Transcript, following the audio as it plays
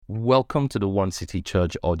Welcome to the One City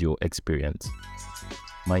Church audio experience.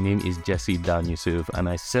 My name is Jesse Dan-Yusuf and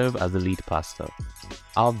I serve as the lead pastor.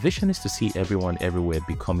 Our vision is to see everyone everywhere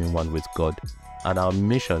becoming one with God, and our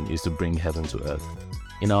mission is to bring heaven to earth,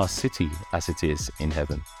 in our city as it is in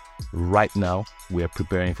heaven. Right now, we are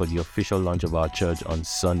preparing for the official launch of our church on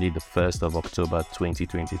Sunday, the 1st of October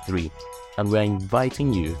 2023, and we're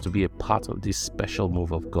inviting you to be a part of this special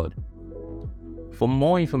move of God. For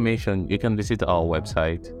more information, you can visit our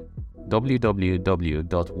website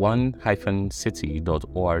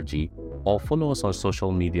www.one-city.org or follow us on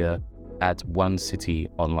social media at One City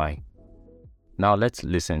Online. Now let's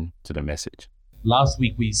listen to the message. Last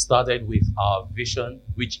week we started with our vision,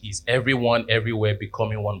 which is everyone everywhere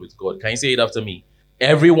becoming one with God. Can you say it after me?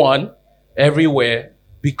 Everyone everywhere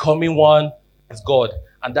becoming one with God.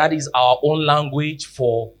 And that is our own language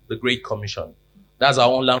for the Great Commission. That's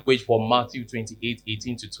our own language for Matthew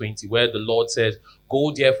 28:18-20, where the Lord says,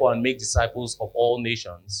 "Go therefore and make disciples of all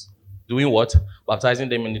nations." Doing what? Baptizing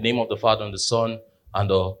them in the name of the Father and the Son and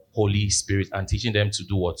the Holy Spirit, and teaching them to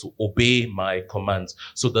do what? To obey my commands.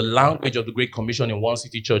 So the language of the Great Commission in One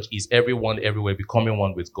City Church is everyone everywhere becoming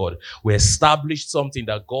one with God. We established something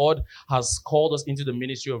that God has called us into the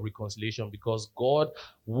ministry of reconciliation because God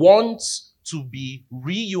wants to be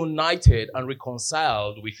reunited and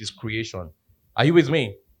reconciled with his creation. Are you with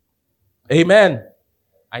me? Amen.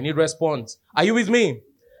 I need response. Are you with me?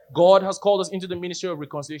 God has called us into the ministry of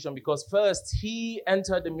reconciliation because first he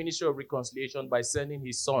entered the ministry of reconciliation by sending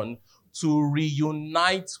his son to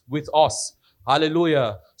reunite with us.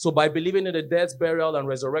 Hallelujah. So by believing in the death, burial, and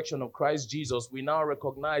resurrection of Christ Jesus, we now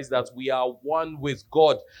recognize that we are one with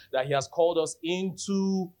God, that he has called us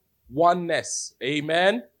into oneness.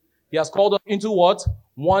 Amen. He has called us into what?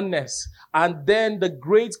 Oneness. And then the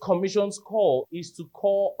Great Commission's call is to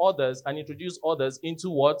call others and introduce others into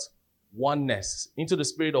what? Oneness. Into the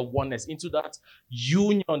spirit of oneness. Into that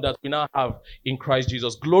union that we now have in Christ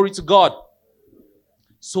Jesus. Glory to God.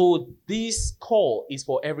 So this call is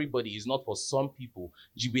for everybody. It's not for some people.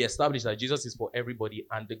 We established that Jesus is for everybody.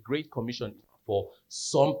 And the Great Commission is for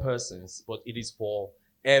some persons. But it is for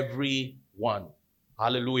everyone.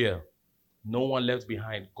 Hallelujah. No one left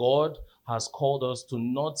behind. God has called us to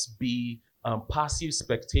not be passive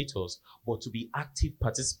spectators, but to be active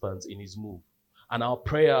participants in his move. And our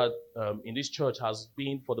prayer in this church has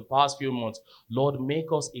been for the past few months, Lord,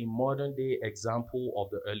 make us a modern day example of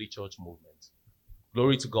the early church movement.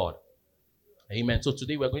 Glory to God. Amen. So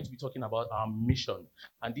today we're going to be talking about our mission.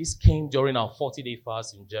 And this came during our 40-day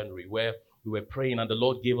fast in January, where we were praying and the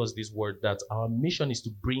Lord gave us this word that our mission is to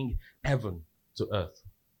bring heaven to earth.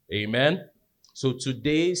 Amen. So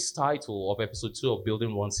today's title of episode 2 of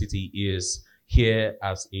Building One City is Here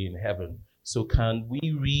as in Heaven. So can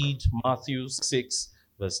we read Matthew 6,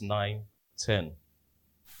 verse 9, 10?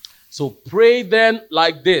 So pray then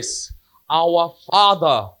like this: Our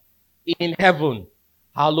Father in heaven,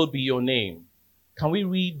 hallowed be your name. Can we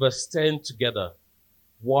read verse 10 together?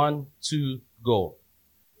 1, 2, go.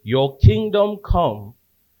 Your kingdom come,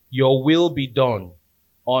 your will be done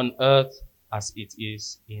on earth as it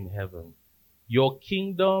is in heaven. Your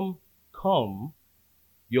kingdom come,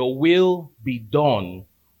 your will be done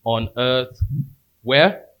on earth,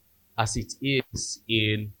 where? As it is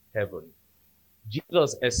in heaven.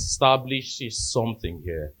 Jesus establishes something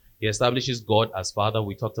here. He establishes God as Father.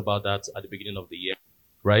 We talked about that at the beginning of the year,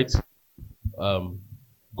 right?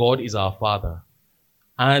 God is our Father.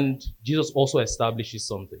 And Jesus also establishes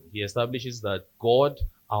something. He establishes that God,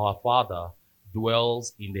 our Father,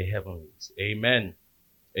 dwells in the heavens. Amen.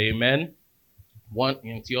 Amen. One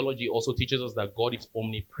in theology also teaches us that God is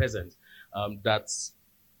omnipresent, that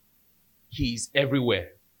he's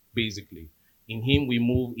everywhere, basically. In him we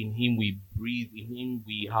move, in him we breathe, in him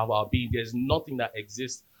we have our being. There's nothing that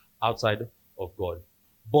exists outside of God.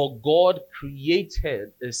 But God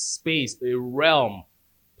created a space, a realm,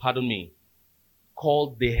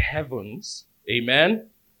 called the heavens, amen,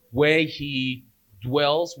 where he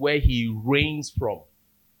dwells, where he reigns from.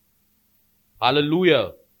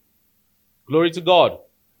 Hallelujah. Glory to God.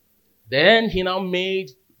 Then he now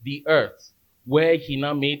made the earth, where he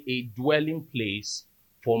now made a dwelling place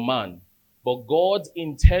for man. But God's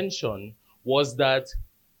intention was that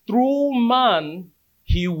through man,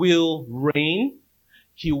 he will reign,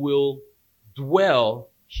 he will dwell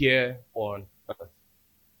here on earth.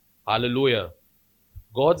 Hallelujah.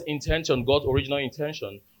 God's intention, God's original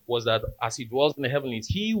intention was that as he dwells in the heavens,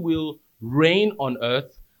 he will reign on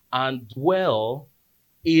earth and dwell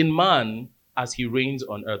in man as he reigns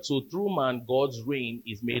on earth. So through man, God's reign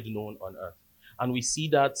is made known on earth. And we see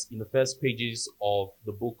that in the first pages of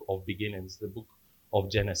the book of beginnings, the book of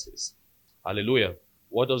Genesis. Hallelujah.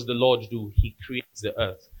 what does the Lord do? He creates the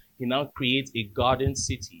earth. He now creates a garden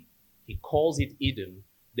city. He calls it Eden.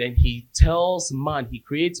 Then he tells man, he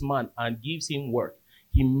creates man and gives him work.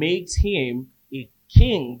 He makes him a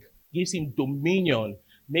king, gives him dominion,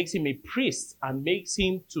 makes him a priest, and makes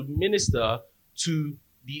him to minister to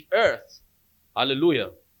the earth.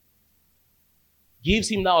 Hallelujah. Gives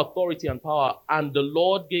him now authority and power. And the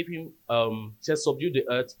Lord gave him, says, subdue the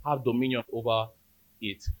earth, have dominion over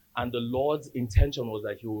it. And the Lord's intention was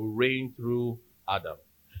that he will reign through Adam.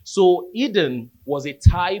 So Eden was a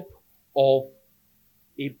type of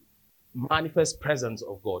a manifest presence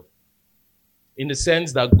of God, in the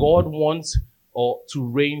sense that God wants to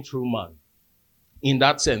reign through man. In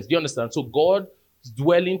that sense, do you understand? So God's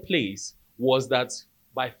dwelling place was that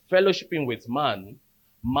by fellowshipping with man,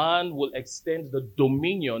 man will extend the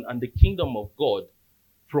dominion and the kingdom of God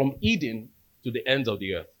from Eden to the ends of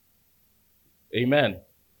the earth. Amen.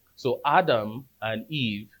 So Adam and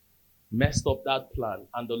Eve messed up that plan,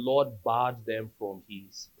 and the Lord barred them from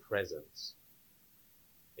his presence.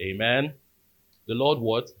 Amen. The Lord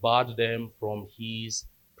what? Barred them from his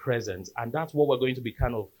presence. And that's what we're going to be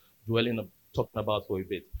kind of talking about for a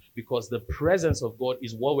bit. Because the presence of God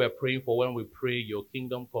is what we're praying for when we pray, your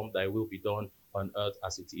kingdom come, thy will be done on earth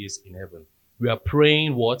as it is in heaven. We are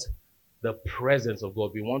praying what? The presence of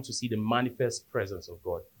God. We want to see the manifest presence of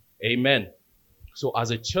God. Amen. So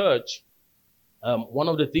as a church, one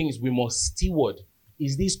of the things we must steward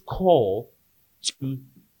is this call to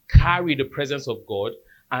carry the presence of God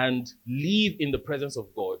and live in the presence of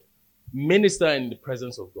God, minister in the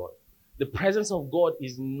presence of God. The presence of God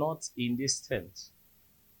is not in this tent.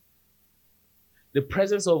 The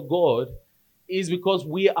presence of God is because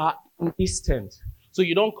we are in this tent. So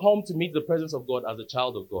you don't come to meet the presence of God as a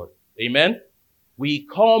child of God. Amen? We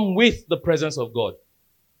come with the presence of God.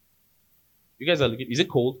 You guys are looking, is it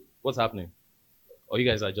cold? What's happening? Or you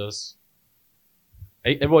guys are just,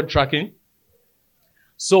 everyone tracking?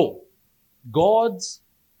 So, God's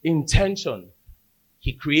intention,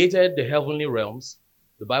 he created the heavenly realms.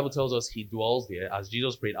 The Bible tells us he dwells there, as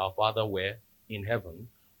Jesus prayed, our Father were in heaven.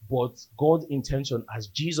 But God's intention, as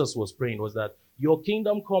Jesus was praying, was that your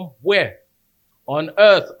kingdom come where? On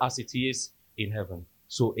earth as it is in heaven.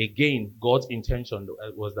 So again, God's intention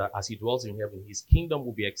was that as he dwells in heaven, his kingdom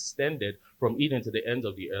will be extended from Eden to the ends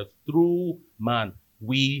of the earth through man.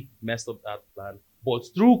 We messed up that plan. But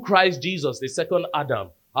through Christ Jesus, the second Adam,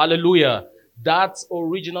 hallelujah, that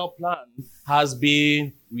original plan has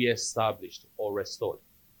been reestablished or restored.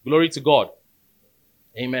 Glory to God.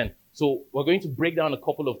 Amen. So we're going to break down a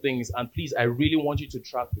couple of things, and please, I really want you to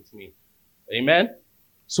track with me. Amen.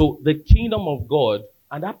 So the kingdom of God,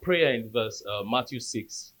 and that prayer in verse Matthew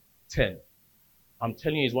 6:10, I'm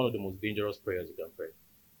telling you, is one of the most dangerous prayers you can pray.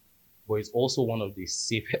 But it's also one of the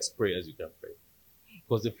safest prayers you can pray.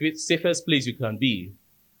 Because the safest place you can be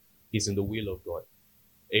is in the will of God.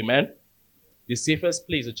 Amen? The safest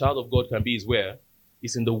place a child of God can be is where?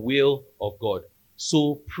 Is in the will of God.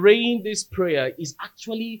 So praying this prayer is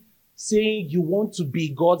actually saying you want to be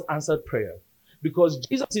God's answered prayer. Because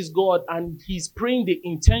Jesus is God and he's praying the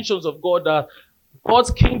intentions of God that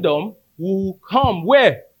God's kingdom will come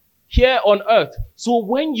where? Here on earth. So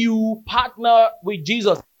when you partner with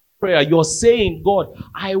Jesus in prayer, you're saying, God,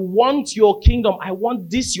 I want your kingdom. I want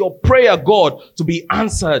this, your prayer, God, to be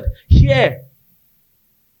answered here.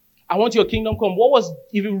 I want your kingdom come.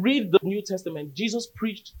 If you read the New Testament, Jesus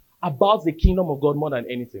preached about the kingdom of God more than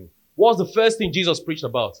anything. What was the first thing Jesus preached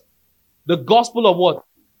about? The gospel of what?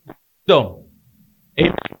 Kingdom.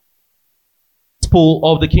 Amen. Gospel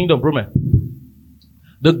of the kingdom, bro.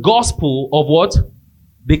 The gospel of what?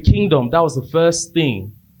 The kingdom. That was the first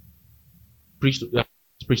thing preached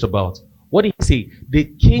about. What did he say? The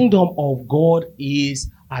kingdom of God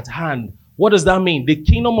is at hand. What does that mean? The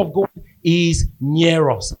kingdom of God is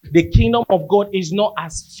near us. The kingdom of God is not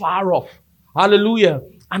as far off. Hallelujah.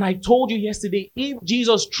 And I told you yesterday, if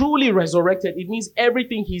Jesus truly resurrected, it means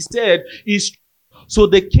everything he said is true. So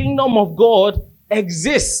the kingdom of God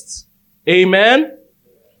exists. Amen.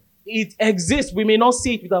 It exists. We may not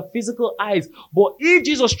see it with our physical eyes, but if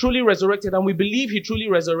Jesus truly resurrected, and we believe he truly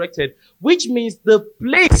resurrected, which means the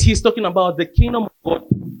place he's talking about, the kingdom of God,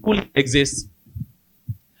 fully exists.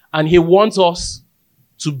 And he wants us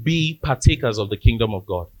to be partakers of the kingdom of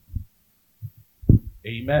God.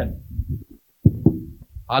 Amen.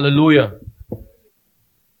 Hallelujah.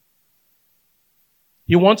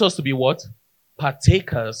 He wants us to be what?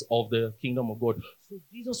 Partakers of the kingdom of God. So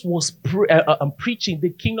Jesus was preaching the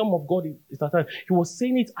kingdom of God is at hand. He was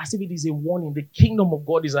saying it as if it is a warning. The kingdom of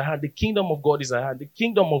God is at hand. The kingdom of God is at hand. The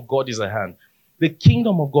kingdom of God is at hand. The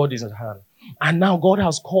kingdom of God is at hand. And now God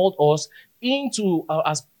has called us into,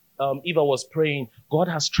 as Eva was praying, God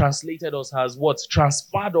has translated us, has what?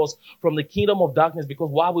 Transferred us from the kingdom of darkness,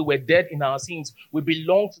 because while we were dead in our sins, we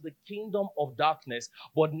belong to the kingdom of darkness.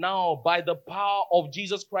 But now, by the power of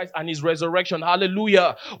Jesus Christ and his resurrection,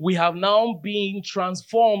 hallelujah, we have now been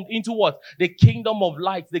transformed into what? The kingdom of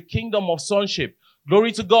light, the kingdom of sonship.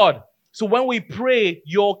 Glory to God. So when we pray,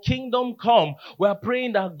 your kingdom come, we are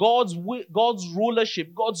praying that God's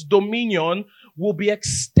rulership, God's dominion will be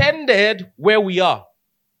extended where we are.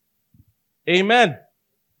 Amen.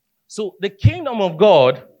 So the kingdom of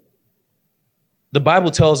God, the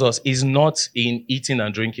Bible tells us, is not in eating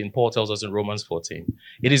and drinking. Paul tells us in Romans 14.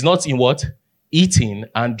 It is not in what? Eating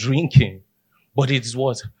and drinking. But it is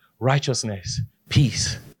what? Righteousness,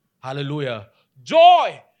 peace. Hallelujah.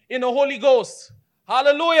 Joy in the Holy Ghost.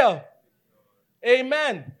 Hallelujah.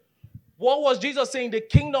 Amen. What was Jesus saying? The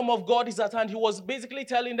kingdom of God is at hand. He was basically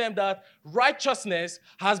telling them that righteousness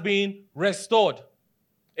has been restored.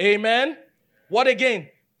 Amen. What again?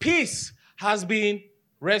 Peace has been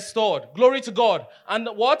restored. Glory to God. And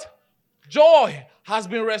what? Joy has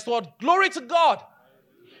been restored. Glory to God.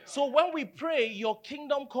 So when we pray, your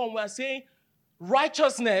kingdom come, we are saying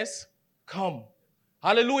righteousness come.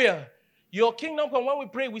 Hallelujah. Your kingdom come. When we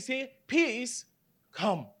pray, we say peace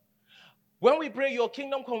come. When we pray, your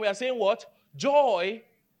kingdom come, we are saying what? Joy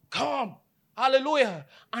come. Hallelujah.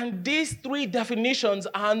 And these three definitions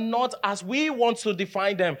are not as we want to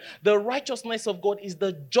define them. The righteousness of God is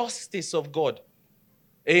the justice of God.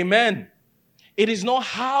 Amen. It is not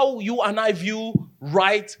how you and I view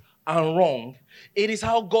right and wrong. It is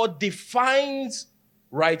how God defines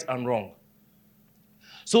right and wrong.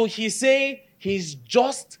 So he say his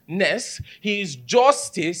justness, his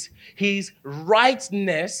justice, his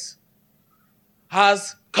rightness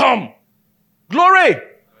has come. Glory.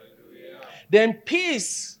 Hallelujah. Then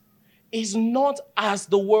peace is not as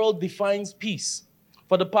the world defines peace.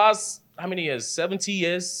 For the past, how many years? 70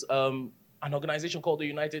 years, an organization called the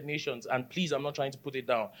United Nations, and please, I'm not trying to put it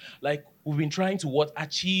down. Like, we've been trying to what?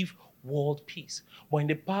 Achieve world peace. But in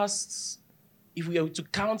the past, if we were to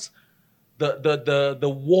count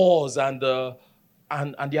the wars and the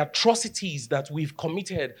atrocities that we've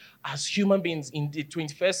committed as human beings in the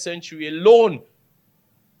 21st century alone,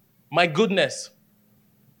 my goodness.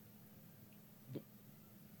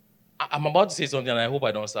 I'm about to say something and I hope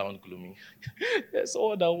I don't sound gloomy. There's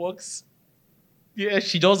someone that works. Yeah,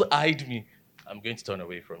 she just eyed me. I'm going to turn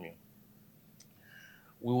away from you.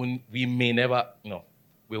 We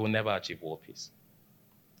will never achieve world peace.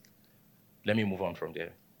 Let me move on from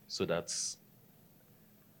there. So that's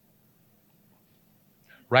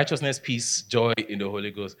righteousness, peace, joy in the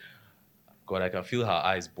Holy Ghost. God, I can feel her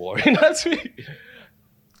eyes boring at me.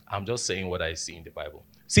 I'm just saying what I see in the Bible.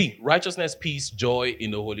 See, righteousness, peace, joy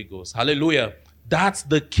in the Holy Ghost. Hallelujah. That's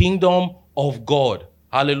the kingdom of God.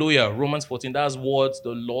 Hallelujah. Romans 14, that's what the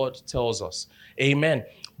Lord tells us. Amen.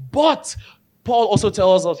 But Paul also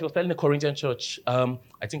tells us, he was telling the Corinthian church, I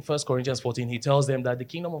think 1 Corinthians 14, he tells them that the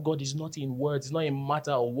kingdom of God is not in words. It's not a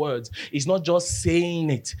matter of words. It's not just saying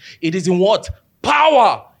it. It is in what?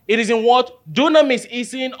 Power. It is in what? Dunamis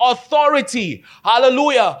is in authority.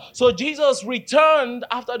 Hallelujah. So Jesus returned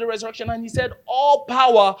after the resurrection and he said, all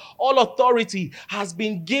power, all authority has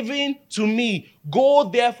been given to me. Go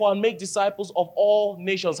therefore and make disciples of all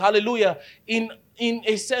nations. Hallelujah. In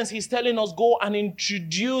a sense, he's telling us, go and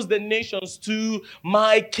introduce the nations to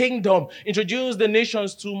my kingdom. Introduce the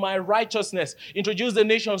nations to my righteousness. Introduce the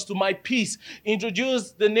nations to my peace.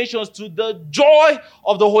 Introduce the nations to the joy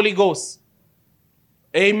of the Holy Ghost.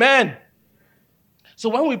 Amen. So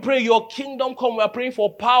when we pray, your kingdom come, we're praying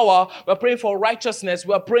for power, we're praying for righteousness,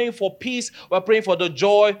 we're praying for peace, we're praying for the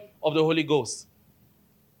joy of the Holy Ghost.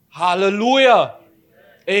 Hallelujah.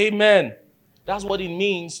 Amen. That's what it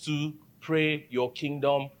means to pray your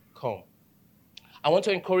kingdom come. I want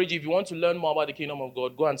to encourage you, if you want to learn more about the kingdom of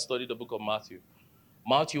God, go and study the book of Matthew.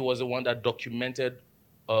 Matthew was the one that documented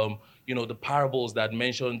the parables that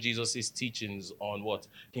mention Jesus' teachings on what?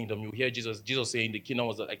 Kingdom. You hear Jesus saying the kingdom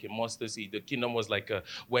was like a mustard seed. The kingdom was like a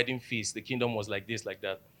wedding feast. The kingdom was like this, like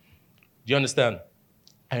that. Do you understand?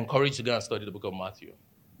 I encourage you to go and study the book of Matthew.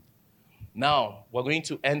 Now, we're going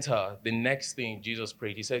to enter the next thing Jesus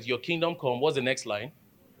prayed. He says, your kingdom come. What's the next line?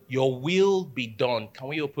 Your will be done. Can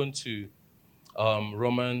we open to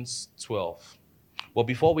Romans 12? But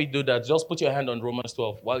before we do that, just put your hand on Romans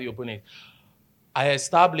 12 while you open it. I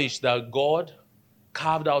established that God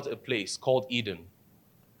carved out a place called Eden,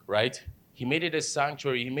 right? He made it a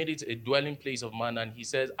sanctuary. He made it a dwelling place of man. And he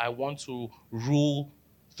says, I want to rule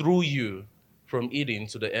through you from Eden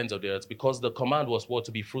to the ends of the earth, because the command was what?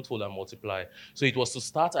 To be fruitful and multiply. So it was to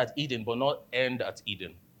start at Eden, but not end at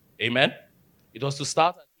Eden. Amen? It was to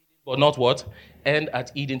start at Eden, but not what? End at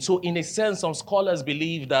Eden. So in a sense, some scholars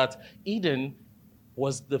believe that Eden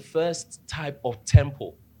was the first type of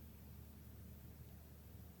temple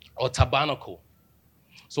or tabernacle.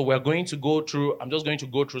 So we're going to go through, I'm just going to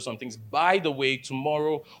go through some things. By the way,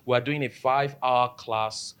 tomorrow we're doing a 5-hour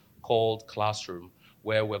class called Classroom,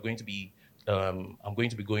 where we're going to be, I'm going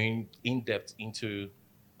to be going in depth into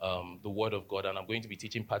the Word of God, and I'm going to be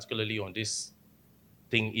teaching particularly on this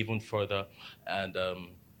thing even further. And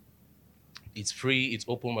it's free, it's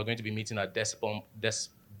open. We're going to be meeting at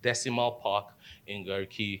Decimal Park in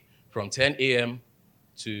Garki from 10 a.m.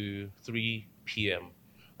 to 3 p.m.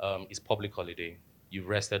 It's public holiday. You've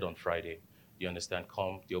rested on Friday. You understand?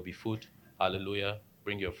 Come, there'll be food. Hallelujah.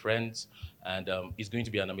 Bring your friends. And it's going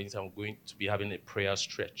to be an amazing time. I'm going to be having a prayer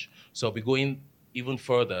stretch. So I'll be going even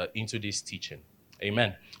further into this teaching.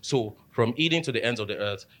 Amen. So from Eden to the ends of the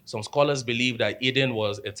earth, some scholars believe that Eden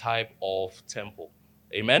was a type of temple.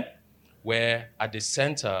 Amen. Where at the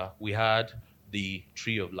center we had the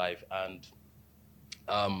tree of life. And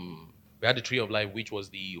we had the tree of life, which was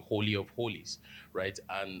the Holy of Holies, right?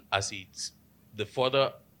 And as it's the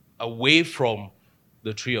further away from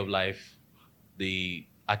the tree of life, the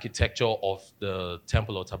architecture of the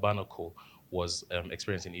temple or tabernacle was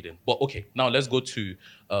experienced in Eden. But okay, now let's go to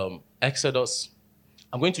Exodus.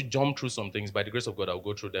 I'm going to jump through some things. By the grace of God, I'll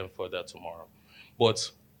go through them further tomorrow.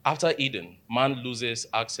 But after Eden, man loses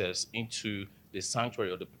access into the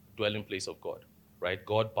sanctuary or the dwelling place of God, right?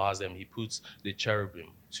 God bars them. He puts the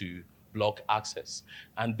cherubim to block access.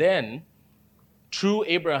 And then through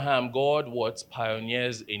Abraham, God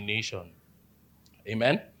pioneers a nation.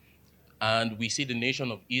 Amen? And we see the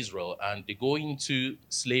nation of Israel, and they go into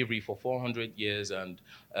slavery for 400 years, and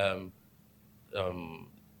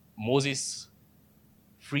Moses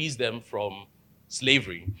frees them from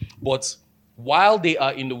slavery. But while they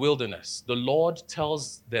are in the wilderness, the Lord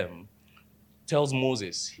tells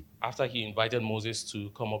Moses, after he invited Moses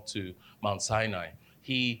to come up to Mount Sinai,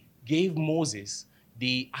 he gave Moses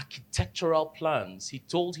the architectural plans. He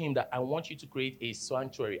told him that I want you to create a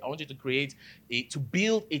sanctuary. I want you to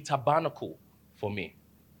build a tabernacle for me.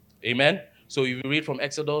 Amen? So if you read from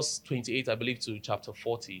Exodus 28, I believe, to chapter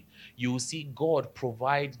 40, you will see God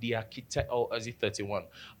provide the 31,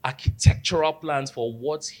 architectural plans for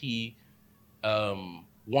what he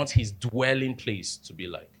wants his dwelling place to be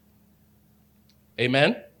like.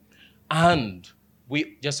 Amen? And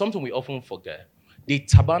there's something we often forget. The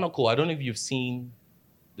tabernacle, I don't know if you've seen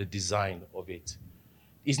the design of it.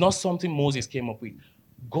 It's not something Moses came up with.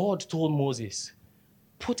 God told Moses,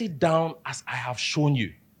 put it down as I have shown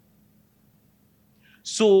you.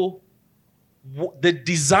 So the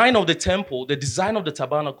design of the temple, the design of the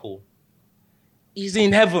tabernacle is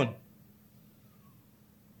in heaven.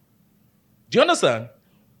 Do you understand?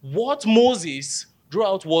 What Moses drew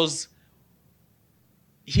out was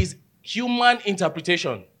his human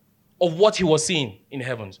interpretation of what he was seeing in the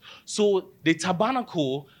heavens. So the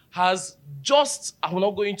tabernacle has I'm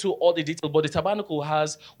not going into all the details, but the tabernacle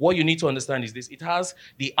has, what you need to understand is this. It has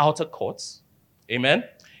the outer courts. Amen?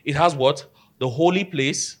 It has what? The holy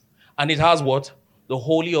place. And it has what? The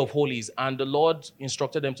Holy of Holies. And the Lord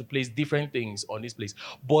instructed them to place different things on this place.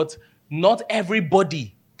 But not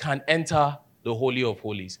everybody can enter the Holy of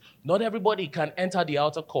Holies. Not everybody can enter the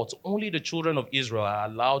outer courts. Only the children of Israel are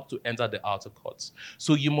allowed to enter the outer courts.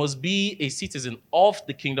 So you must be a citizen of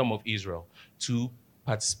the kingdom of Israel to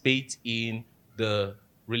participate in the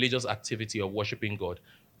religious activity of worshiping God.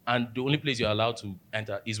 And the only place you're allowed to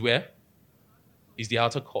enter is where? Is the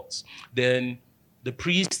outer courts. Then the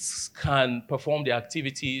priests can perform their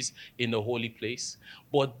activities in the holy place.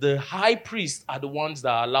 But the high priests are the ones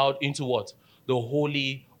that are allowed into what? The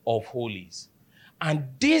Holy of Holies. And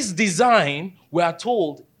this design, we are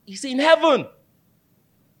told, is in heaven.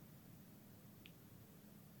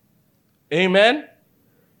 Amen?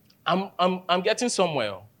 I'm getting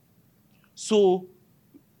somewhere. So,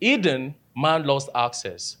 Eden, man lost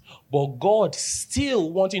access. But God,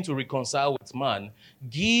 still wanting to reconcile with man,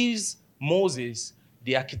 gives Moses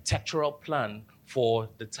the architectural plan for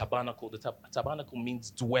the tabernacle. The tabernacle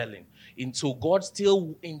means dwelling. And so God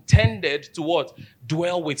still intended to what?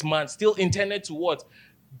 Dwell with man. Still intended to what?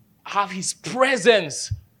 Have his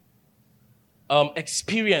presence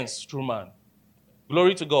experience through man.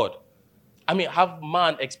 Glory to God. Have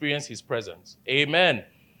man experience his presence. Amen.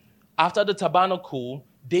 After the tabernacle,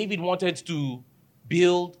 David wanted to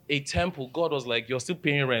build a temple. God was like, you're still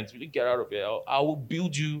paying rent. Will you get out of here? I will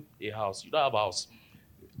build you a house. You don't have a house.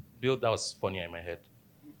 That was funny in my head.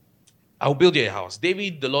 I'll build you a house.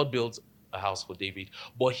 David, the Lord built a house for David.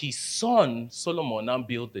 But his son, Solomon, now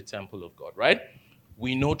built the temple of God, right?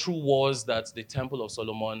 We know through wars that the temple of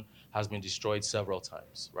Solomon has been destroyed several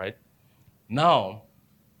times, right? Now,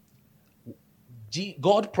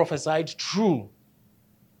 God prophesied through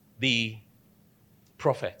the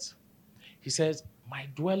prophet. He says, my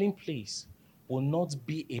dwelling place will not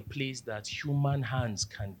be a place that human hands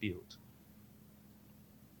can build.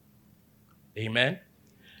 Amen?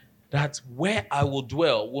 That where I will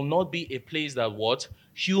dwell will not be a place that what?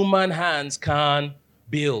 Human hands can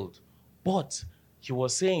build. But he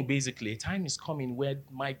was saying basically, a time is coming where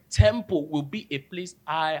my temple will be a place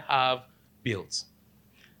I have built.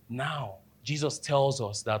 Now, Jesus tells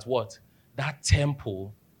us that what? That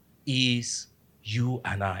temple is you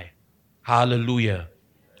and I. Hallelujah.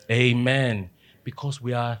 Amen. Because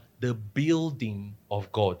we are the building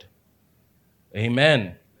of God.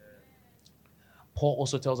 Amen. Paul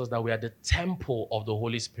also tells us that we are the temple of the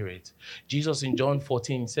Holy Spirit. Jesus in John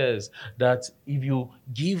 14 says that if you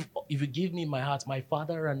give me my heart, my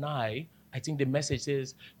Father and I think the message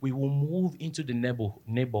says we will move into the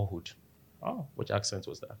neighborhood. Oh, which accent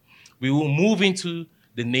was that? We will move into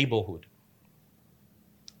the neighborhood.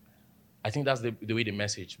 I think that's the way the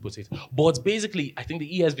message puts it. But basically, I think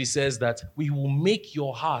the ESV says that we will make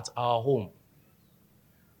your heart our home.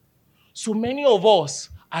 So many of us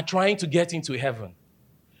are trying to get into heaven.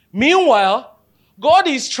 Meanwhile, God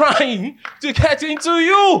is trying to get into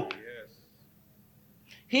you. Yes.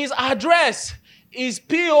 His address is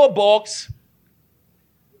P.O. Box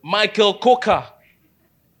Michael Coker.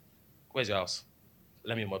 Where's your house?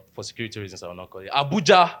 For security reasons, I will not call it.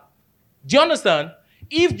 Abuja. Do you understand?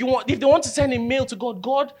 If they want to send a mail to God,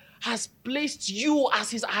 God has placed you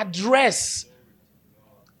as his address.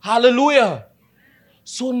 Hallelujah.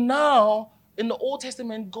 So now, in the Old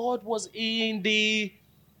Testament, God was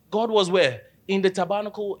where? In the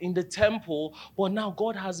tabernacle, in the temple. But now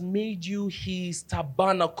God has made you his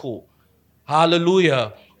tabernacle.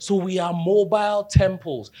 Hallelujah. So we are mobile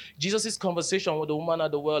temples. Jesus' conversation with the woman at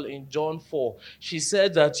the well in John 4, she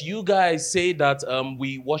said that you guys say that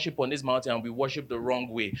we worship on this mountain and we worship the wrong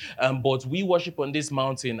way. But we worship on this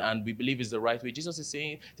mountain and we believe it's the right way. Jesus is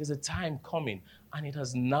saying there's a time coming, and it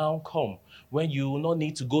has now come, when you will not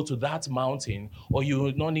need to go to that mountain, or you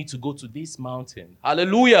will not need to go to this mountain.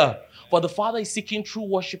 Hallelujah. For the Father is seeking true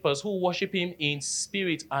worshipers who worship him in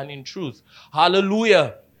spirit and in truth.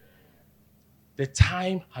 Hallelujah. The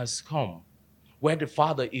time has come where the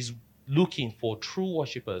Father is looking for true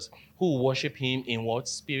worshipers who worship him in what?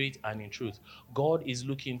 Spirit and in truth. God is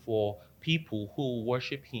looking for people who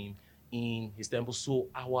worship him in his temple. So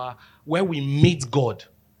where we meet God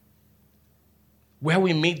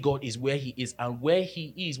is where he is, and where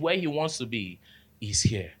he is, where he wants to be, is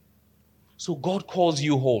here. So God calls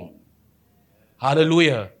you home.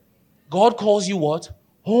 Hallelujah. God calls you what?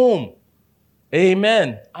 Home.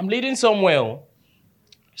 Amen. I'm leading somewhere.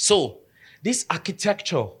 So, this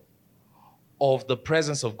architecture of the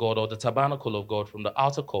presence of God, or the tabernacle of God, from the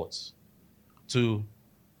outer courts to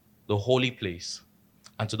the holy place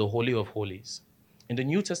and to the Holy of Holies. In the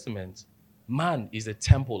New Testament, man is a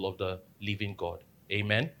temple of the living God.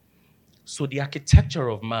 Amen. So the architecture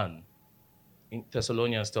of man, in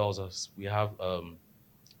Thessalonians tells us, we have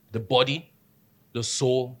the body, the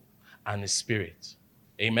soul, and the spirit.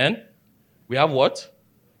 Amen. We have what?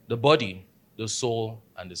 The body, the soul,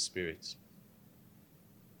 and the spirit.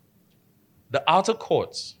 The outer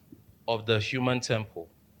court of the human temple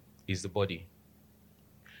is the body.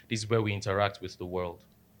 This is where we interact with the world.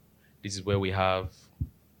 This is where we have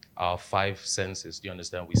our five senses. Do you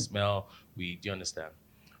understand? We smell, do you understand?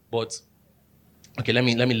 But, okay, let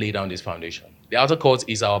me lay down this foundation. The outer court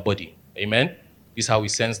is our body. Amen? This is how we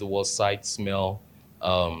sense the world: sight, smell,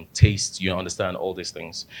 taste, you understand, all these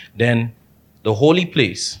things. Then the holy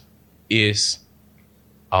place is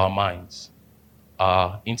our minds,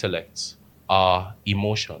 our intellects, our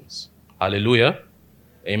emotions. Hallelujah.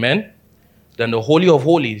 Amen. Then the Holy of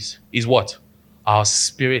Holies is what? Our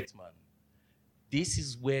spirit, man. This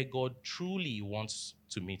is where God truly wants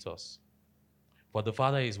to meet us. For the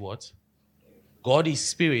Father is what? God is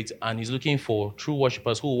spirit, and he's looking for true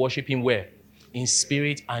worshipers who worship him where? In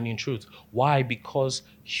spirit and in truth. Why? Because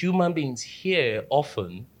human beings here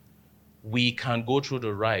often, we can go through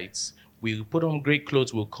the rites. We put on great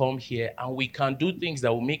clothes, we'll come here, and we can do things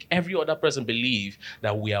that will make every other person believe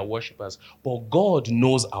that we are worshipers. But God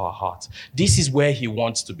knows our heart. This is where he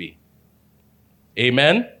wants to be.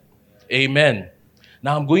 Amen? Amen.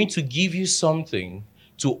 Now I'm going to give you something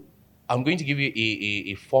to I'm going to give you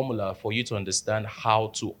a formula for you to understand how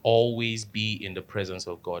to always be in the presence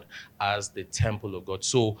of God as the temple of God.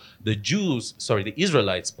 So the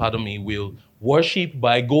Israelites, will worship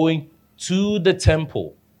by going to the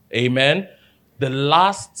temple. Amen. The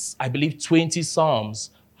last, I believe, 20 Psalms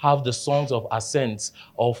have the songs of ascent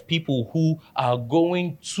of people who are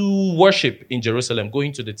going to worship in Jerusalem,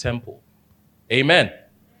 going to the temple. Amen.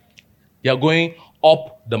 They are going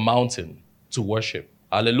up the mountain to worship.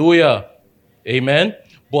 Hallelujah. Amen.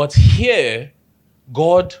 But here,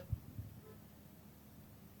 God,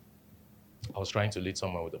 I was trying to lead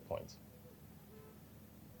someone with a point.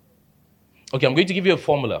 Okay, I'm going to give you a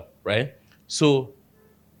formula, right? So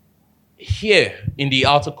here in the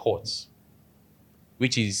outer courts,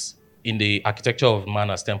 which is in the architecture of man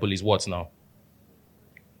as temple, is what now?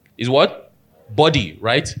 Is what? Body,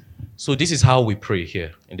 right? So this is how we pray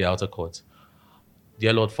here in the outer court.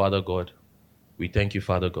 Dear Lord, Father God, we thank you,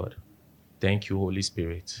 Father God. Thank you, Holy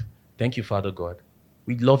Spirit. Thank you, Father God.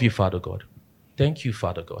 We love you, Father God. Thank you,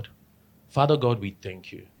 Father God. Father God, we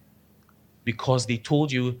thank you. Because they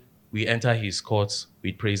told you we enter his courts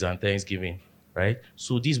with praise and thanksgiving, right?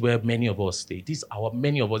 So this is where many of us stay. This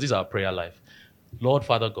is our prayer life. Lord,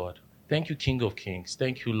 Father God, thank you, King of Kings.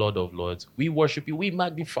 Thank you, Lord of Lords. We worship you. We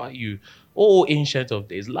magnify you. Oh, Ancient of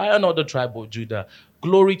Days, Lion of the tribe of Judah.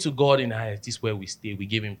 Glory to God in highest. This is where we stay. We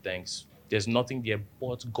give him thanks. There's nothing there,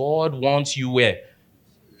 but God wants you where?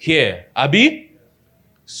 Here. Abi?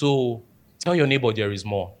 So tell your neighbor there is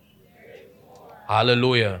more.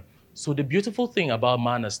 Hallelujah. So the beautiful thing about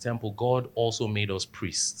man as temple, God also made us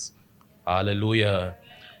priests. Hallelujah.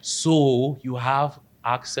 So you have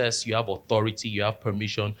access, you have authority, you have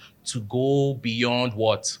permission to go beyond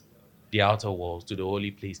what? The outer walls, to the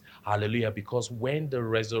holy place. Hallelujah. Because when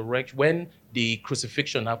the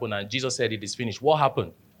crucifixion happened and Jesus said it is finished, what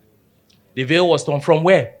happened? The veil was torn from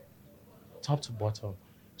where? Top to bottom.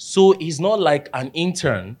 So it's not like an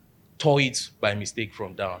intern tore it by mistake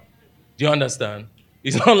from down. Do you understand?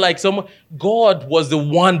 It's not like God was the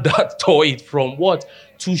one that tore it from what?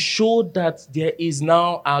 To show that there is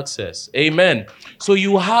now access. Amen. So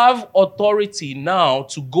you have authority now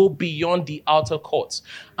to go beyond the outer courts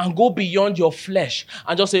and go beyond your flesh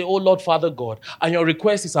and just say, oh Lord, Father God, and your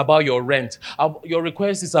request is about your rent. Your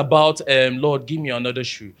request is about, Lord, give me another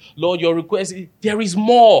shoe. Lord, your request is, there is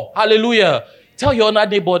more. Hallelujah. Tell your other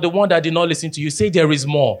neighbor, the one that did not listen to you, say there is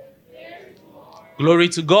more. Glory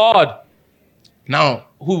to God. Now,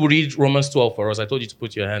 who will read Romans 12 for us? I told you to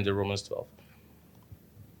put your hand in Romans 12.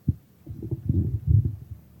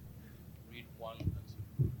 Read 1 and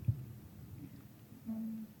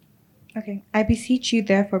 2. Okay. I beseech you,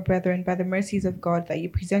 therefore, brethren, by the mercies of God, that you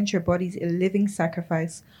present your bodies a living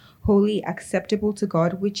sacrifice, holy, acceptable to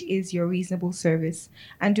God, which is your reasonable service.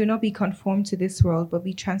 And do not be conformed to this world, but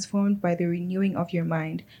be transformed by the renewing of your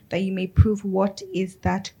mind, that you may prove what is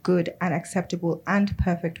that good and acceptable and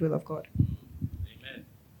perfect will of God.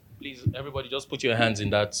 Please, everybody, just put your hands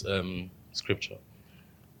in that scripture.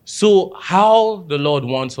 So how the Lord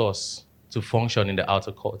wants us to function in the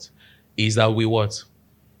outer court is that we what?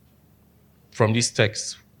 From this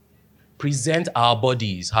text, present our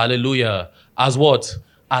bodies, hallelujah, as what?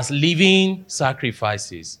 As living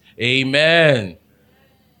sacrifices. Amen.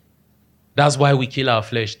 That's why we kill our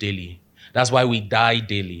flesh daily. That's why we die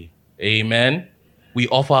daily. Amen. We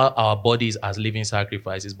offer our bodies as living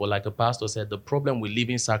sacrifices. But like the pastor said, the problem with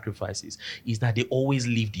living sacrifices is that they always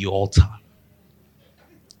leave the altar.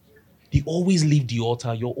 They always leave the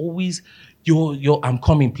altar. I'm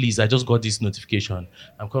coming, please. I just got this notification.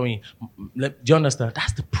 I'm coming. Do you understand?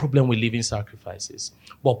 That's the problem with living sacrifices.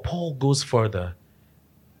 But Paul goes further.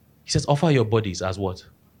 He says, offer your bodies as what?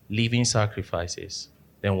 Living sacrifices.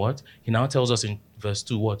 Then what? He now tells us in verse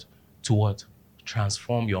 2 what? To what?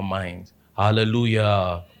 Transform your mind.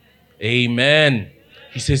 Hallelujah. Amen.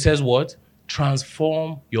 He says what?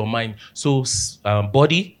 Transform your mind. So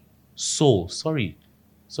body, soul. Sorry,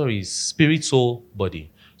 spirit, soul,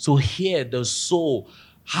 body. So here, the soul.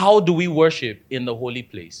 How do we worship in the holy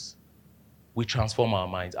place? We transform our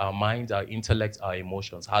minds, our intellect, our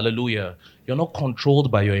emotions. Hallelujah. You're not controlled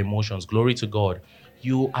by your emotions. Glory to God.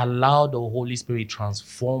 You allow the Holy Spirit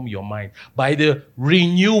transform your mind by the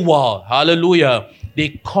renewal, hallelujah,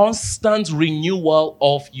 the constant renewal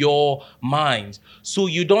of your mind. So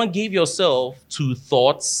you don't give yourself to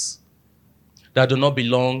thoughts that do not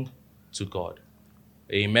belong to God.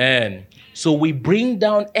 Amen. So we bring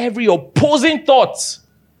down every opposing thought,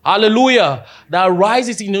 hallelujah, that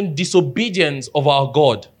rises in disobedience of our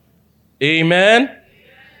God. Amen.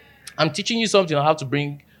 I'm teaching you something on how to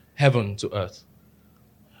bring heaven to earth.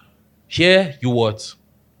 Here, you what?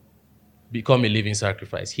 become a living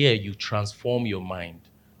sacrifice. Here, you transform your mind.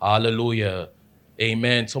 Hallelujah.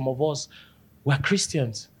 Amen. Some of us, we're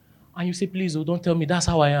Christians. And you say, please, oh, don't tell me that's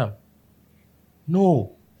how I am.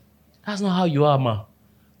 No. That's not how you are, ma.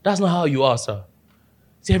 That's not how you are, sir.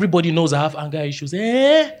 See, everybody knows I have anger issues.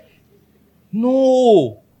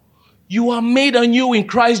 No. You are made anew in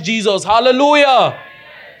Christ Jesus. Hallelujah.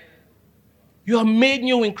 You are made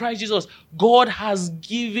new in Christ Jesus. God has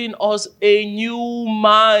given us a new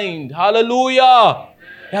mind. Hallelujah.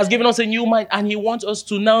 He has given us a new mind, and he wants us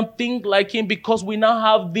to now think like him because we now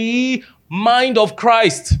have the mind of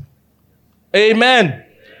Christ. Amen.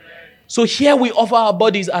 So here we offer our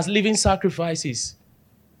bodies as living sacrifices.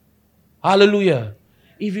 Hallelujah.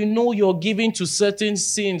 If you know you're giving to certain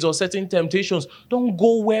sins or certain temptations, don't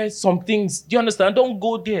go where some things, do you understand? Don't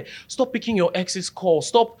go there. Stop picking your ex's call.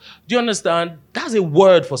 Stop, do you understand? That's a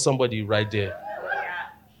word for somebody right there.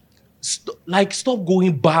 Stop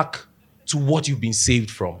going back to what you've been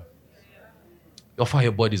saved from. Offer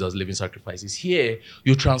your bodies as living sacrifices. Here,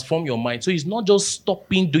 you transform your mind. So it's not just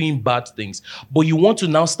stopping doing bad things, but you want to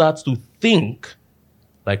now start to think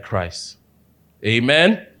like Christ.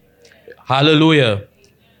 Amen. Hallelujah.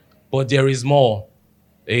 But there is more.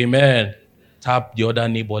 Amen. Tap the other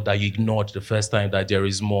neighbor that you ignored the first time, that there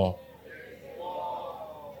is more.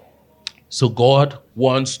 So God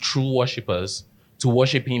wants true worshipers to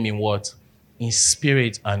worship him in what? In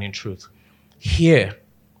spirit and in truth. Here,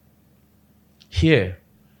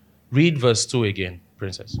 read verse 2 again,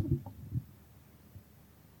 princess.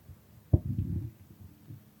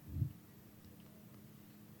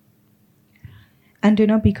 And do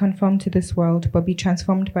not be conformed to this world, but be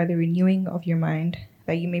transformed by the renewing of your mind,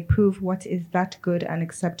 that you may prove what is that good and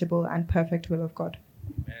acceptable and perfect will of God.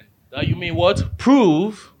 Amen. That you may what?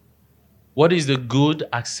 Prove what is the good,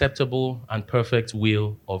 acceptable, and perfect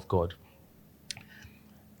will of God.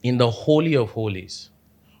 In the Holy of Holies,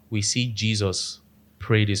 we see Jesus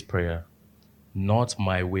pray this prayer, not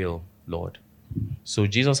my will, Lord. So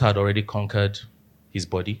Jesus had already conquered his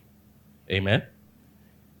body. Amen.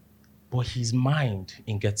 But his mind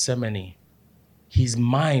in Gethsemane, his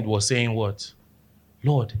mind was saying what?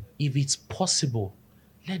 Lord, if it's possible,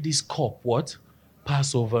 let this cup, what?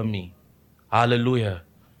 Pass over me. Hallelujah.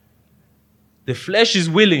 The flesh is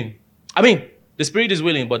willing. The spirit is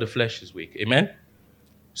willing, but the flesh is weak. Amen?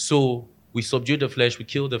 So we subdue the flesh, we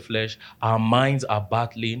kill the flesh. Our minds are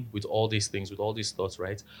battling with all these things, with all these thoughts,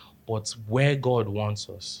 right? But where God wants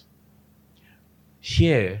us,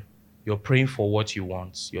 here, you're praying for what you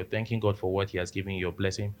want. You're thanking God for what he has given you, your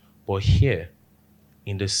blessing. But here,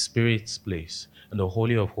 in the Spirit's place, in the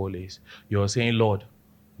Holy of Holies, you're saying, Lord,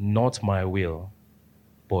 not my will,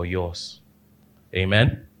 but yours.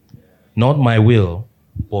 Amen? Not my will,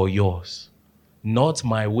 but yours. Not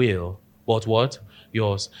my will, but what?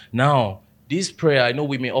 Yours. Now, this prayer, I know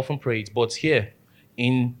we may often pray it, but here,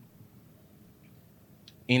 in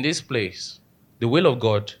this place, the will of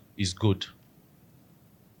God is good.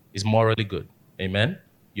 Is morally good. Amen?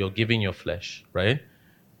 You're giving your flesh, right?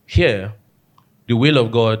 Here, the will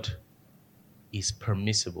of God is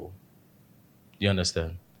permissible. Do you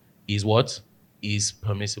understand? Is what? Is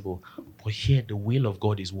permissible. But here, the will of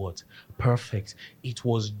God is what? Perfect. It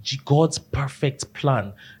was God's perfect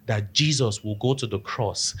plan that Jesus will go to the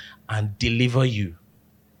cross and deliver you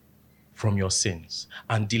from your sins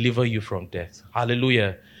and deliver you from death.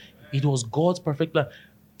 Hallelujah. It was God's perfect plan.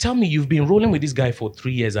 Tell me, you've been rolling with this guy for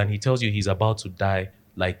 3 years and he tells you he's about to die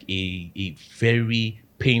like a very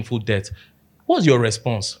painful death. What's your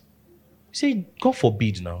response? You say, God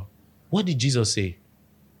forbid now. What did Jesus say?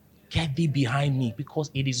 Get thee behind me, because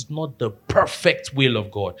it is not the perfect will of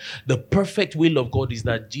God. The perfect will of God is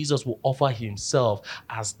that Jesus will offer himself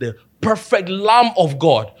as the perfect Lamb of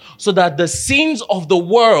God so that the sins of the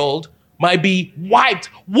world might be wiped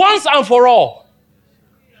once and for all.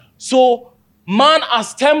 So, man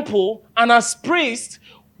as temple and as priest,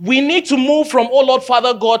 we need to move from, oh Lord,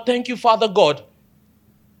 Father God, thank you, Father God,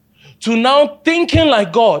 to now thinking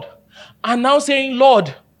like God and now saying,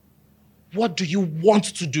 Lord, what do you want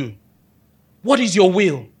to do? What is your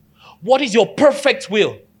will? What is your perfect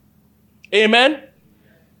will? Amen?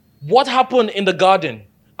 What happened in the garden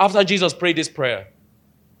after Jesus prayed this prayer?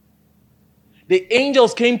 The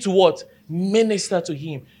angels came to what? Minister to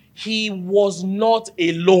him. He was not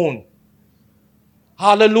alone.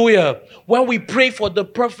 Hallelujah. When we pray for the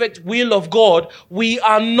perfect will of God, we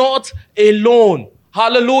are not alone.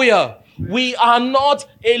 Hallelujah. We are not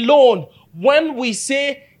alone. When we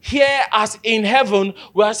say here as in heaven,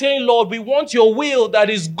 we are saying, Lord, we want your will that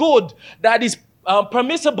is good, that is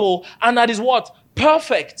permissible, and that is what?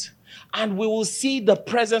 Perfect. And we will see the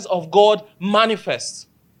presence of God manifest.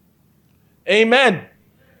 Amen.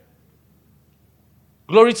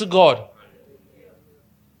 Glory to God.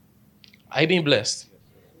 Are you being blessed?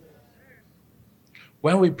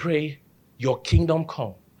 When we pray, your kingdom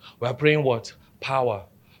come, we are praying what? Power.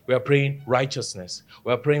 We are praying righteousness.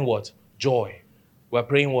 We are praying what? Joy. We are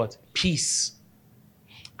praying what? Peace.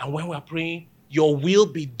 And when we are praying, your will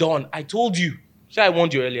be done. I told you, I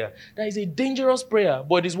warned you earlier, that is a dangerous prayer,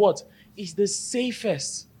 but it's what? It's the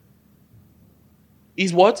safest.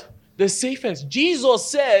 Is what? The safest. Jesus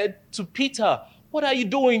said to Peter, what are you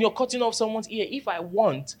doing? You're cutting off someone's ear. If I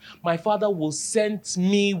want, my Father will send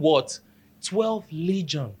me what? 12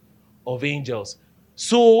 legion of angels.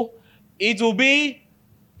 So it will be,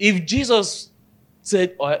 if Jesus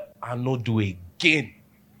said, I'll not do it again,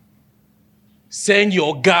 send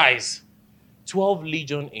your guys, 12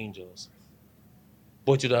 legion angels.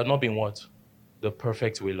 But it would have not been what? The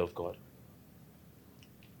perfect will of God.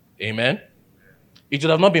 Amen? It would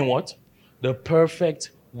have not been what? The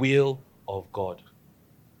perfect will of God.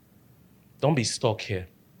 Don't be stuck here.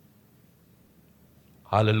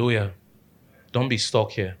 Hallelujah. Don't be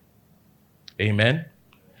stuck here. Amen?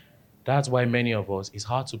 That's why many of us, it's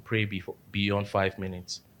hard to pray beyond 5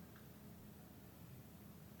 minutes.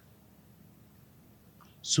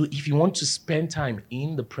 So if you want to spend time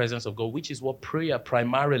in the presence of God, which is what prayer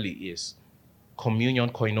primarily is, communion,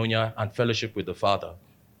 koinonia, and fellowship with the Father,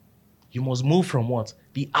 you must move from what?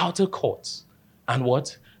 The outer courts. And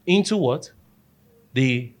what? Into what?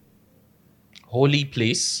 The holy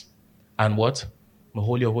place. And what? The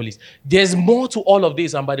Holy of Holies. There's more to all of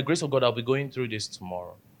this, and by the grace of God, I'll be going through this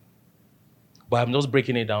tomorrow. But I'm just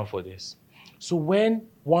breaking it down for this. So when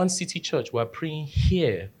One City Church, we're praying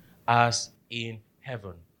here as in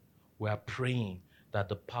heaven, we are praying that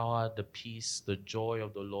the power, the peace, the joy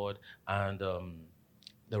of the Lord, and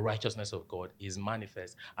the righteousness of God is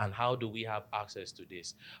manifest. And how do we have access to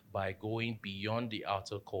this? By going beyond the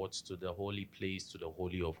outer courts to the holy place, to the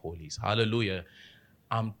Holy of Holies. Hallelujah.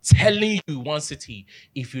 I'm telling you, One City,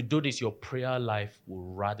 if you do this, your prayer life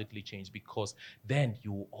will radically change, because then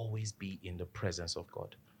you will always be in the presence of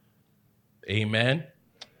God. Amen.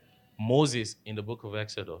 Moses, in the book of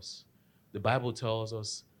Exodus, the Bible tells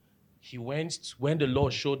us he went, when the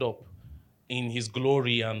Lord showed up in his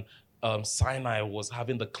glory and Sinai was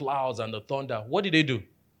having the clouds and the thunder, what did they do?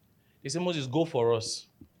 They said, Moses, go for us.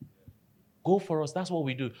 Go for us. That's what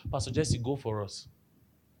we do. Pastor Jesse, go for us.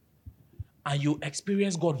 And you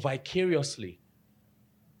experience God vicariously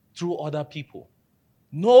through other people.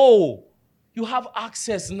 No, you have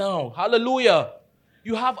access now. Hallelujah.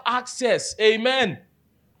 You have access. Amen.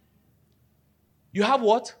 You have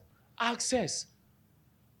what? Access.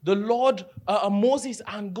 The Lord, Moses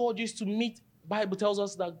and God used to meet. Bible tells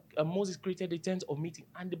us that Moses created a tent of meeting.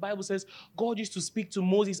 And the Bible says God used to speak to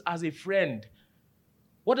Moses as a friend.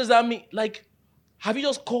 What does that mean? Like, have you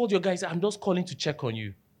just called your guy and said, I'm just calling to check on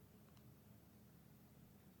you?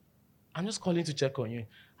 I'm just calling to check on you.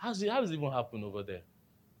 How does it even happen over there?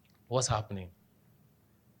 What's happening?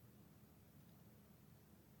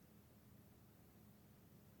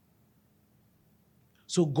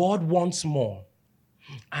 So God wants more.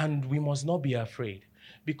 And we must not be afraid.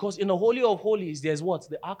 Because in the Holy of Holies, there's what?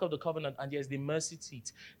 The Ark of the Covenant, and there's the mercy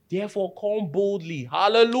seat. Therefore, come boldly.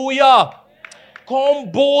 Hallelujah.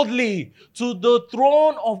 Come boldly to the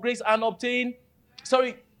throne of grace and obtain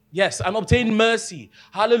mercy.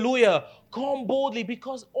 Hallelujah. Come boldly,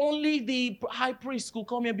 because only the high priest could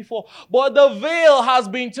come here before. But the veil has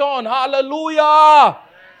been torn. Hallelujah.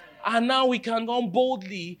 And now we can come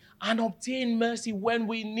boldly and obtain mercy when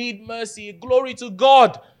we need mercy. Glory to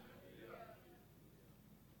God.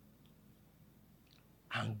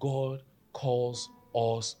 And God calls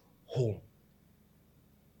us home.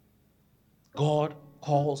 God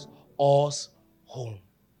calls us home.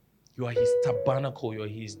 You are his tabernacle. You are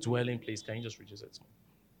his dwelling place. Can you just reduce it?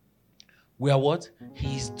 We are what?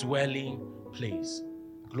 His dwelling place.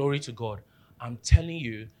 Glory to God. I'm telling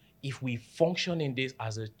you, if we function in this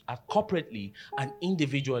as corporately and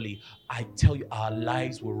individually, I tell you, our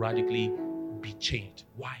lives will radically be changed.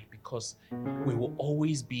 Why? Because we will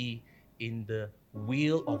always be in the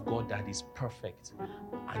will of God that is perfect,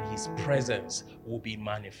 and his presence will be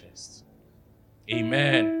manifest.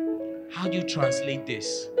 Amen. How do you translate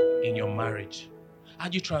this in your marriage? How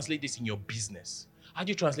do you translate this in your business? How do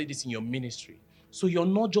you translate this in your ministry? So you're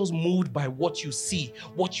not just moved by what you see,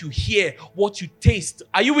 what you hear, what you taste.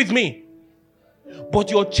 Are you with me?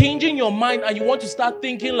 But you're changing your mind and you want to start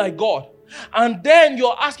thinking like God. And then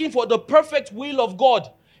you're asking for the perfect will of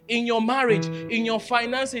God in your marriage, in your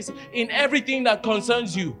finances, in everything that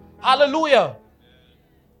concerns you. Hallelujah.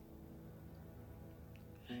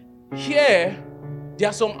 Here, There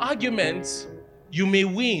are some arguments you may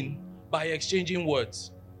win by exchanging words.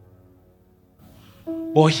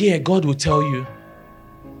 But here, God will tell you,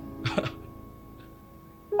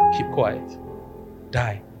 keep quiet,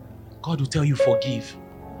 die. God will tell you, forgive.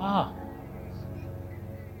 God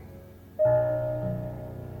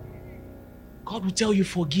will tell you,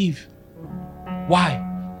 forgive.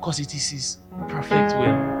 Why? Because it is His perfect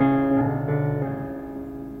will.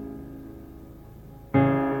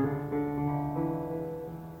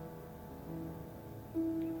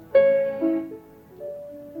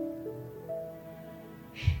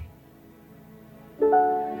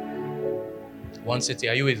 One city,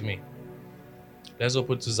 are you with me? Let's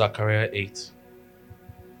open to Zechariah 8,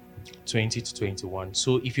 20 to 21.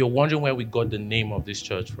 So if you're wondering where we got the name of this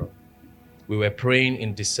church from, we were praying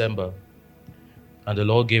in December and the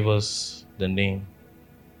Lord gave us the name.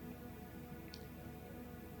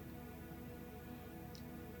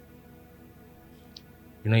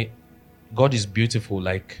 You know, God is beautiful.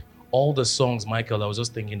 Like all the songs, Michael, I was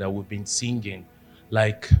just thinking that we've been singing,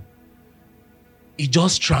 like it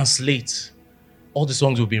just translates all the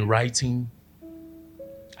songs we've been writing.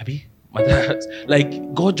 Abi, my dad,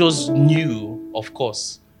 like God just knew, of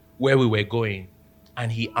course, where we were going,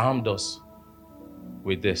 and He armed us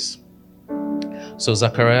with this. So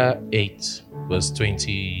Zechariah 8, verse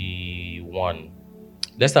 21.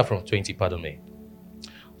 Let's start from 20, pardon me.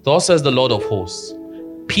 Thus says the Lord of hosts,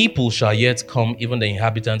 people shall yet come, even the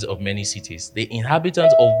inhabitants of many cities. The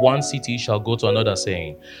inhabitants of one city shall go to another,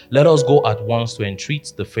 saying, let us go at once to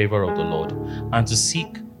entreat the favor of the Lord, and to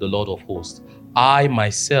seek the Lord of hosts. I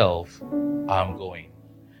myself am going.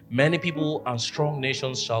 Many people and strong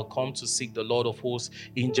nations shall come to seek the Lord of hosts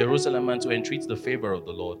in Jerusalem, and to entreat the favor of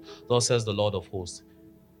the Lord. Thus says the Lord of hosts.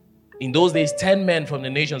 In those days, 10 men from the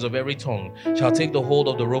nations of every tongue shall take the hold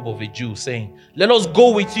of the robe of a Jew, saying, let us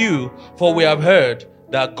go with you, for we have heard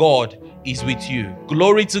that God is with you.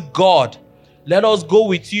 Glory to God. Let us go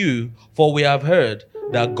with you, for we have heard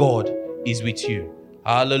that God is with you.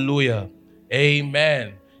 Hallelujah.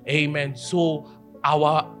 Amen. Amen. So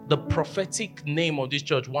the prophetic name of this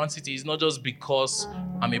church, One City, is not just because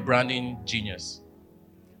I'm a branding genius,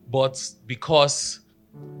 but because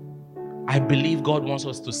I believe God wants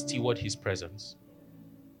us to steward His presence.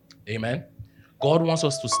 Amen. God wants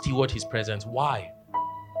us to steward His presence. Why?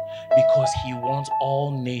 Because He wants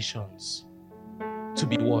all nations to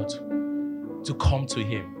be what? To come to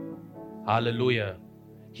Him. Hallelujah.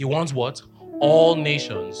 He wants what? All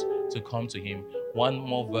nations to come to Him. One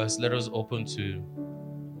more verse. Let us open to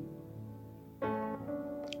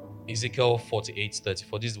Ezekiel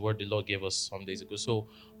 48:34. This is the word the Lord gave us some days ago. So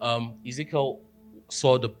Ezekiel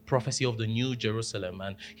saw the prophecy of the new Jerusalem,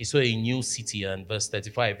 and he saw a new city. And verse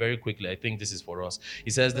 35, very quickly, I think this is for us. He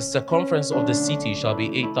says, the circumference of the city shall be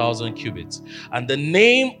 8,000 cubits. And the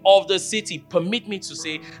name of the city, permit me to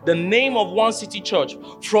say, the name of One City Church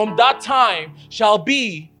from that time shall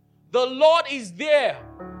be, the Lord is there.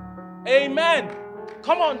 Amen.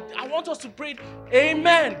 Come on, I want us to pray.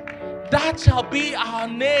 Amen. That shall be our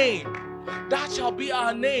name. That shall be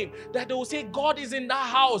our name. That they will say, God is in that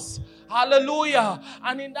house. Hallelujah.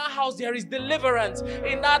 And in that house there is deliverance.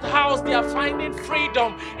 In that house they are finding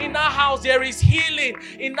freedom. In that house there is healing.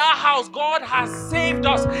 In that house God has saved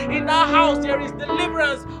us. In that house there is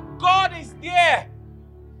deliverance. God is there.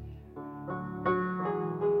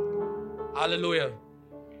 Hallelujah.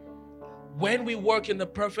 When we work in the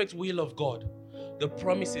perfect will of God, the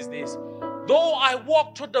promise is this. Though I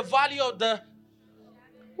walk through the valley of the...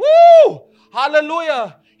 Woo!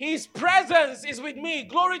 Hallelujah. His presence is with me.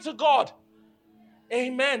 Glory to God.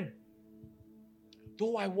 Amen.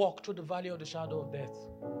 Though I walk through the valley of the shadow of death,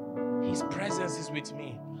 His presence is with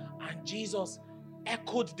me. And Jesus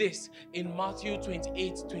echoed this in Matthew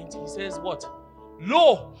 28:20. He says what?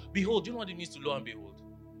 Lo, behold. Do you know what it means to lo and behold?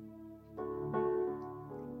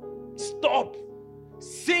 Stop.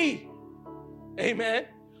 See. Amen.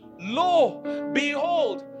 Lo,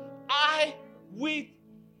 behold, I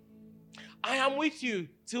am with you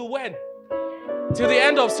till when? Till the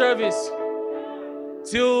end of service.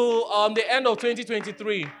 Till the end of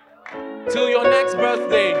 2023. Till your next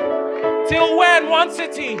birthday. Till when? One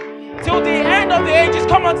City. Till the end of the ages.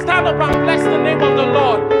 Come on, stand up and bless the name of the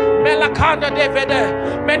Lord.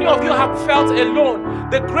 Many of you have felt alone.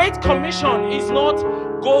 The Great Commission is not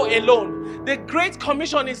go alone. The Great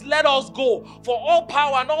Commission is let us go. For all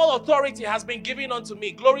power and all authority has been given unto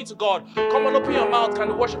me. Glory to God. Come on, open your mouth. Can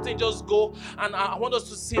the worship team just go? And I want us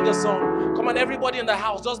to sing the song. Come on, everybody in the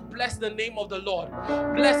house, just bless the name of the Lord.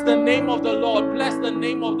 Bless the name of the Lord. Bless the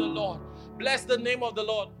name of the Lord. Bless the name of the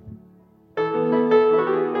Lord.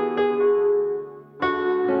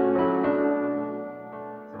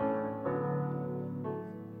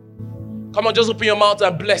 Come on, just open your mouth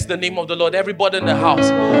and bless the name of the Lord. Everybody in the house.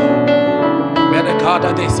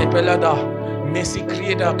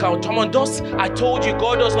 Come on, I told you,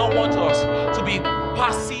 God does not want us to be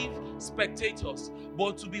passive spectators,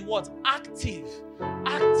 but to be what? Active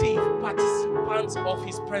participants of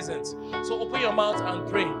His presence. So open your mouth and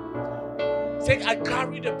pray. Say, I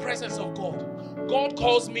carry the presence of God. God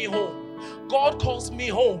calls me home. God calls me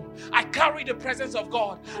home. I carry the presence of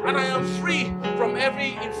God, and I am free from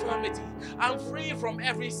every infirmity. I'm free from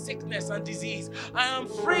every sickness and disease. I am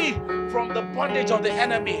free from the bondage of the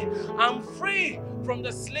enemy. I'm free from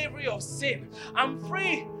the slavery of sin. I'm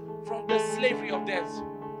free from the slavery of death.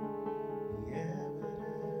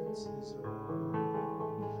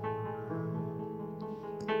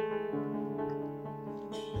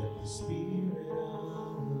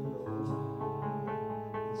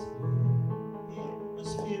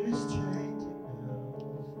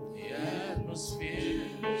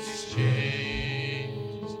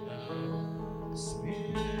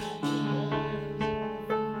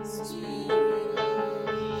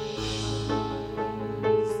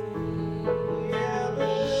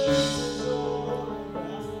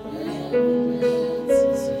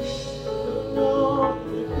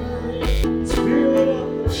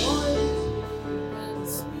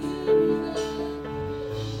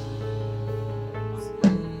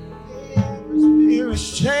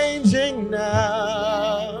 Changing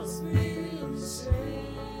now.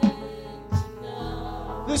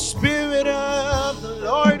 The Spirit of the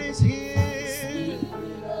Lord is here.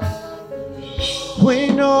 We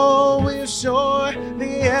know, we're sure,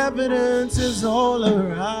 the evidence is all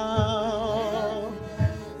around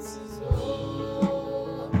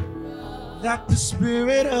that the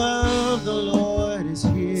Spirit of the Lord is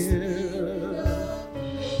here.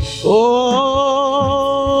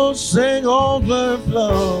 Oh, sing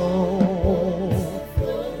overflow.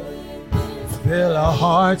 Fill our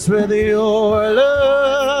hearts with your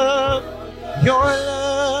love, your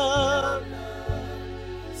love.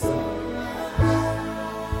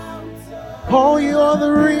 Oh, you're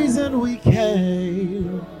the reason we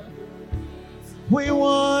came. We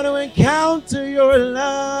want to encounter your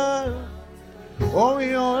love. Oh,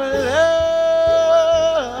 your love.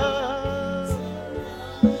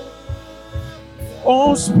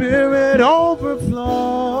 Oh, Spirit, overflow.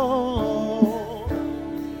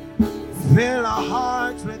 Fill our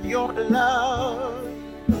hearts with your love,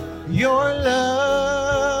 your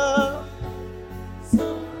love.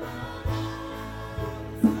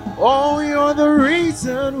 Oh, you're the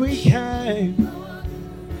reason we came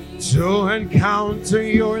to encounter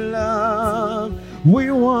your love.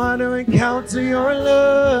 We want to encounter your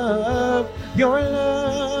love, your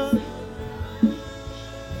love.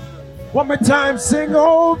 One more time, sing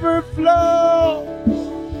overflow.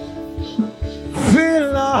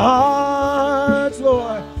 Fill our hearts,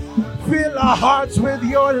 Lord. Fill our hearts with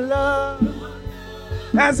your love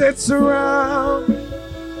as it surrounds.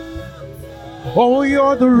 Oh,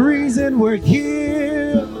 you're the reason we're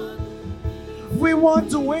here. We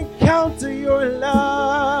want to encounter your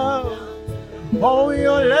love. Oh,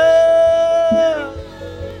 your love.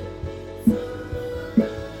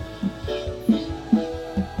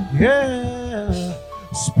 Yeah,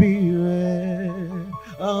 Spirit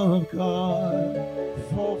of God,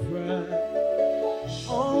 fall fresh.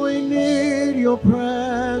 Oh, we need your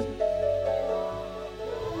presence.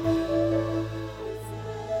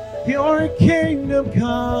 Your kingdom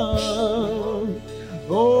come.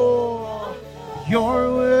 Oh,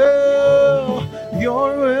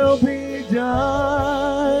 your will be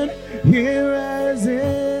done here as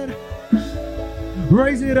in.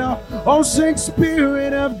 Raise it up. Oh, sing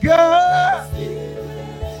Spirit of God.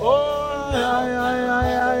 Oh,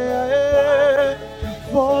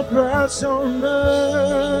 fall fresh on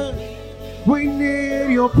us. We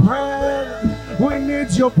need your presence. We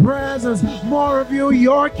need your presence. More of you.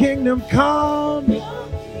 Your kingdom come.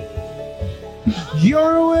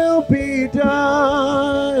 Your will be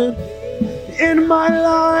done in my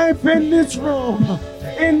life, in this room,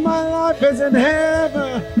 in my life as in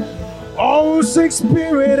heaven. Oh, sing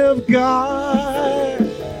Spirit of God,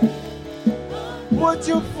 would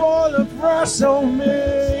you fall afresh on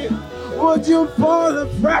me? Would you fall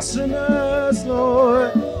afresh on us,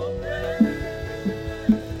 Lord?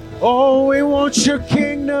 Oh, we want your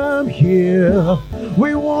kingdom here.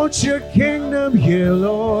 We want your kingdom here,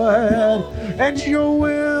 Lord, and your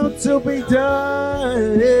will to be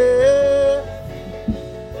done. Yeah.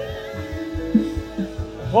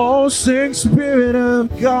 Oh, sing Spirit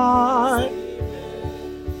of God.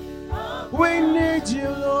 We need you,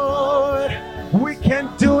 Lord. We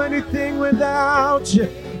can't do anything without you.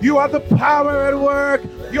 You are the power at work.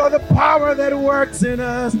 You're the power that works in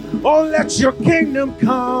us. Oh, let your kingdom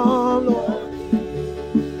come, Lord.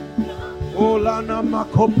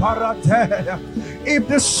 If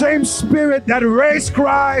the same spirit that raised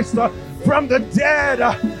Christ from the dead,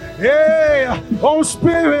 oh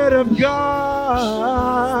Spirit of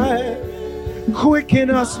God, quicken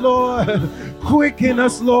us, Lord. Quicken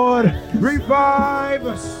us, Lord. Revive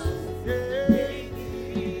us.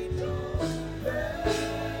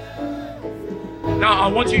 Now I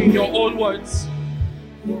want you in your own words.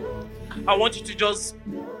 I want you to just,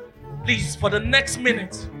 please, for the next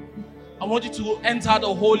minute, I want you to enter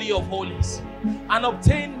the Holy of Holies and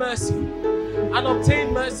obtain mercy. And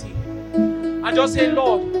obtain mercy. And just say,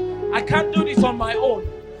 Lord, I can't do this on my own.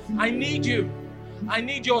 I need you. I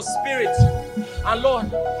need your spirit. And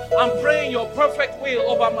Lord, I'm praying your perfect will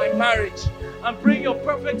over my marriage. I'm praying your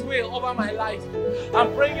perfect will over my life.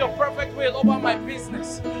 I'm praying your perfect will over my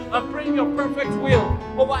business. I'm praying your perfect will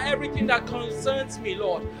over everything that concerns me,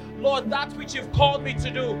 Lord. Lord, that which you've called me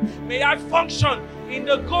to do, may I function in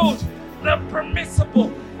the good, the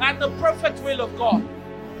permissible, and the perfect will of God.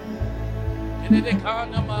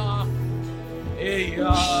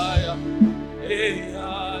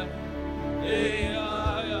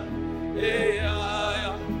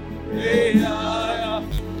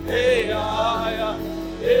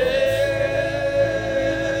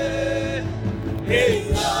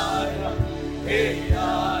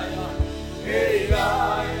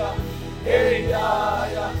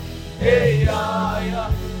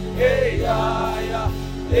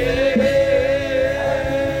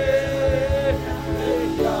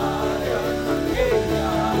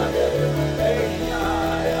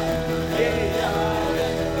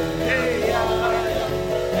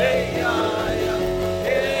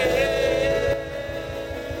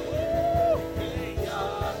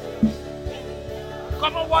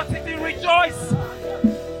 Come on, one city, rejoice.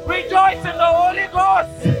 Rejoice in the Holy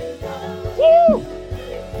Ghost. Woo!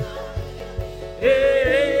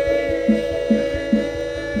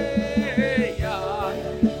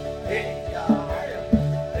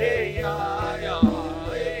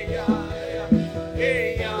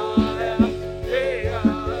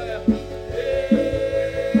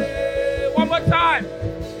 One more time.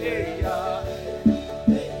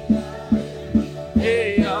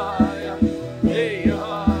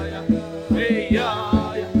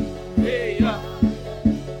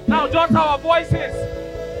 Now just our voices.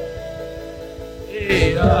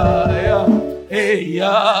 Hey yeah, hey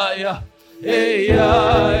yeah, hey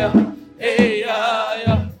yeah, hey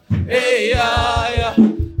yeah, hey yeah,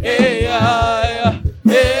 hey yeah,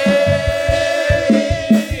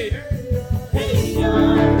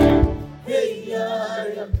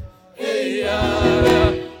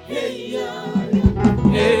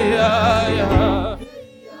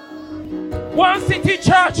 One City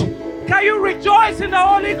Church, can you rejoice in the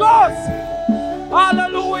Holy Ghost?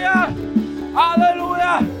 Hallelujah!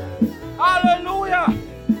 Hallelujah! Hallelujah!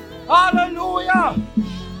 Hallelujah!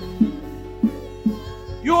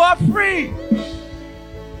 You are free!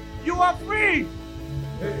 You are free!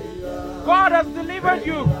 God has delivered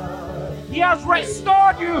you! He has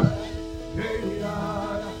restored you!